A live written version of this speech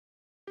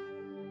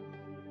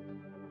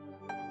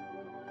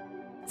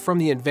From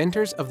the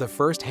inventors of the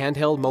first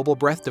handheld mobile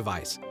breath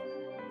device,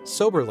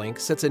 Soberlink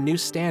sets a new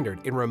standard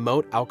in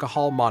remote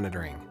alcohol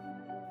monitoring.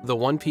 The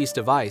one-piece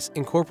device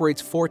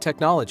incorporates 4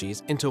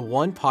 technologies into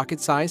one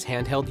pocket-sized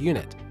handheld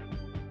unit.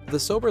 The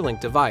Soberlink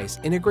device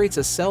integrates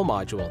a cell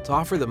module to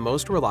offer the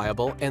most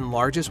reliable and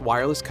largest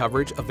wireless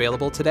coverage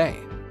available today.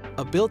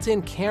 A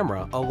built-in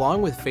camera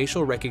along with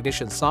facial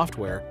recognition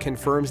software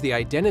confirms the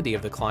identity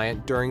of the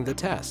client during the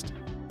test.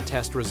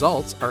 Test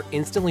results are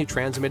instantly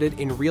transmitted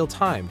in real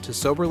time to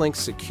Soberlink's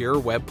secure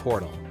web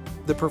portal.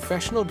 The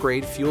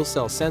professional-grade fuel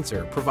cell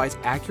sensor provides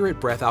accurate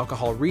breath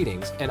alcohol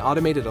readings, and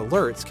automated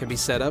alerts can be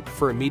set up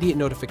for immediate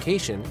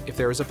notification if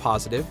there is a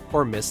positive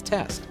or missed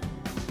test.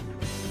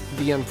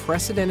 The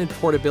unprecedented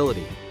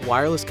portability,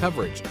 wireless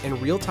coverage, and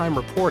real-time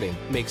reporting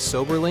makes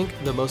Soberlink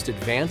the most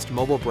advanced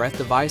mobile breath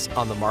device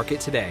on the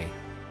market today.